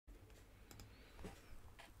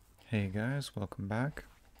Hey guys, welcome back.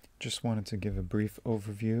 Just wanted to give a brief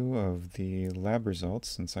overview of the lab results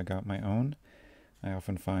since I got my own. I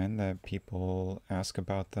often find that people ask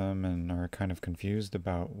about them and are kind of confused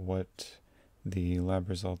about what the lab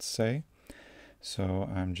results say. So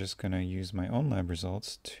I'm just going to use my own lab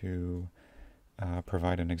results to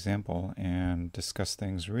provide an example and discuss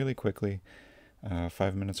things really quickly,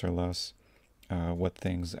 5 minutes or less, what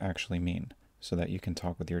things actually mean so that you can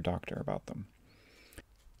talk with your doctor about them.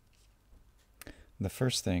 The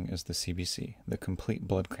first thing is the CBC, the complete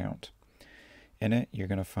blood count. In it, you're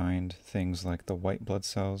going to find things like the white blood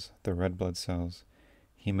cells, the red blood cells,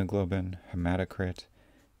 hemoglobin, hematocrit,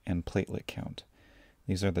 and platelet count.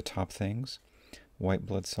 These are the top things. White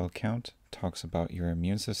blood cell count talks about your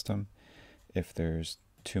immune system. If there's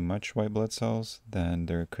too much white blood cells, then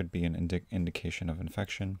there could be an indication of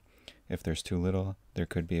infection. If there's too little, there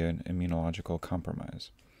could be an immunological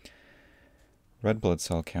compromise. Red blood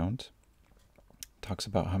cell count talks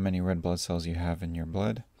about how many red blood cells you have in your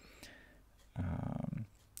blood.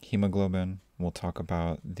 Hemoglobin will talk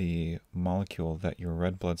about the molecule that your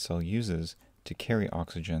red blood cell uses to carry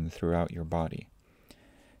oxygen throughout your body.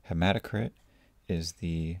 Hematocrit is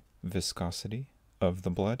the viscosity of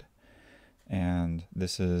the blood, and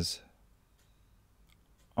this is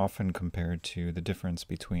often compared to the difference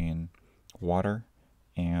between water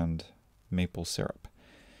and maple syrup.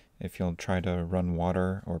 If you'll try to run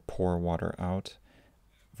water or pour water out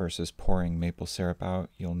versus pouring maple syrup out,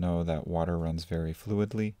 you'll know that water runs very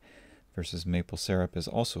fluidly versus maple syrup is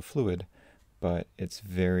also fluid, but it's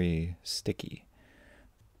very sticky.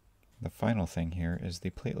 The final thing here is the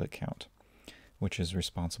platelet count, which is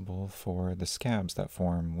responsible for the scabs that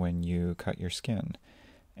form when you cut your skin,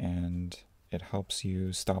 and it helps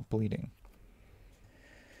you stop bleeding.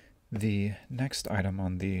 The next item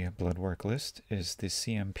on the blood work list is the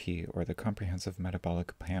CMP, or the Comprehensive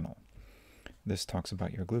Metabolic Panel. This talks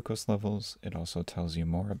about your glucose levels. It also tells you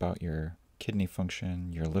more about your kidney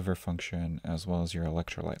function, your liver function, as well as your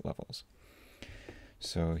electrolyte levels.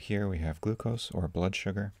 So here we have glucose, or blood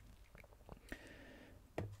sugar.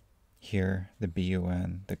 Here, the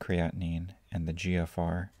BUN, the creatinine, and the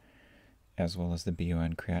GFR, as well as the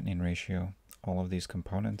BUN creatinine ratio. All of these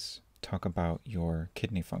components talk about your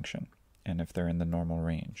kidney function and if they're in the normal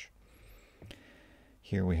range.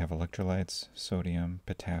 Here we have electrolytes: sodium,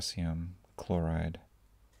 potassium, chloride,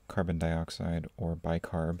 carbon dioxide or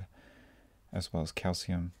bicarb, as well as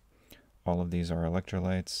calcium. All of these are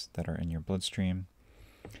electrolytes that are in your bloodstream.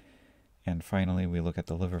 And finally, we look at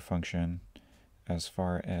the liver function as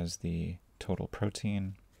far as the total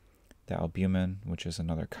protein, the albumin, which is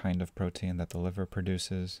another kind of protein that the liver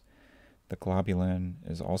produces. The globulin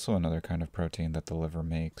is also another kind of protein that the liver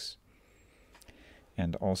makes.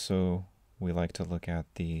 And also, we like to look at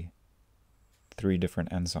the 3 different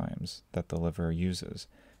enzymes that the liver uses: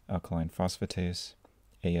 alkaline phosphatase,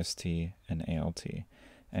 AST, and ALT.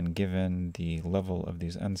 And given the level of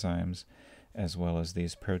these enzymes, as well as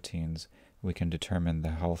these proteins, we can determine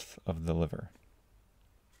the health of the liver.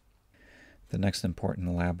 The next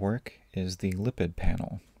important lab work is the lipid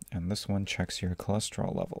panel, and this one checks your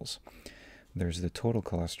cholesterol levels. There's the total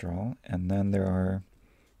cholesterol, and then there are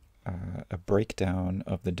a breakdown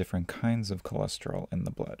of the different kinds of cholesterol in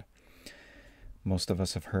the blood. Most of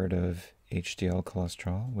us have heard of HDL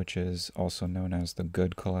cholesterol, which is also known as the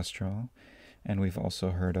good cholesterol, and we've also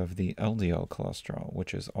heard of the LDL cholesterol,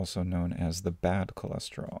 which is also known as the bad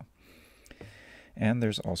cholesterol. And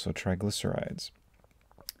there's also triglycerides.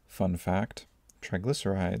 Fun fact,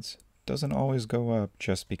 triglycerides doesn't always go up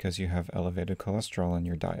just because you have elevated cholesterol in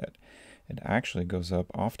your diet. It actually goes up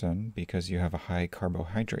often because you have a high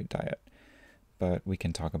carbohydrate diet, but we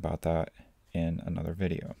can talk about that in another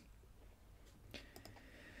video.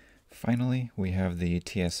 Finally, we have the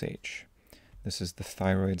TSH. This is the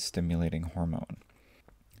thyroid stimulating hormone.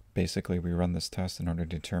 Basically, we run this test in order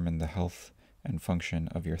to determine the health and function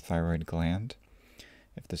of your thyroid gland.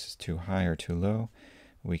 If this is too high or too low,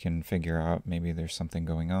 we can figure out maybe there's something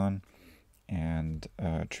going on and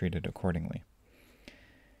treat it accordingly.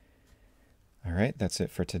 All right, that's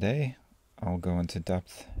it for today. I'll go into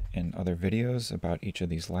depth in other videos about each of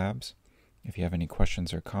these labs. If you have any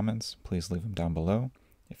questions or comments, please leave them down below.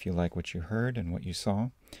 If you like what you heard and what you saw,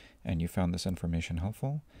 and you found this information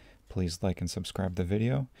helpful, please like and subscribe the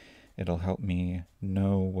video. It'll help me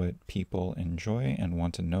know what people enjoy and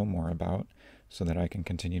want to know more about so that I can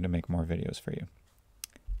continue to make more videos for you.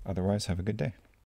 Otherwise, have a good day.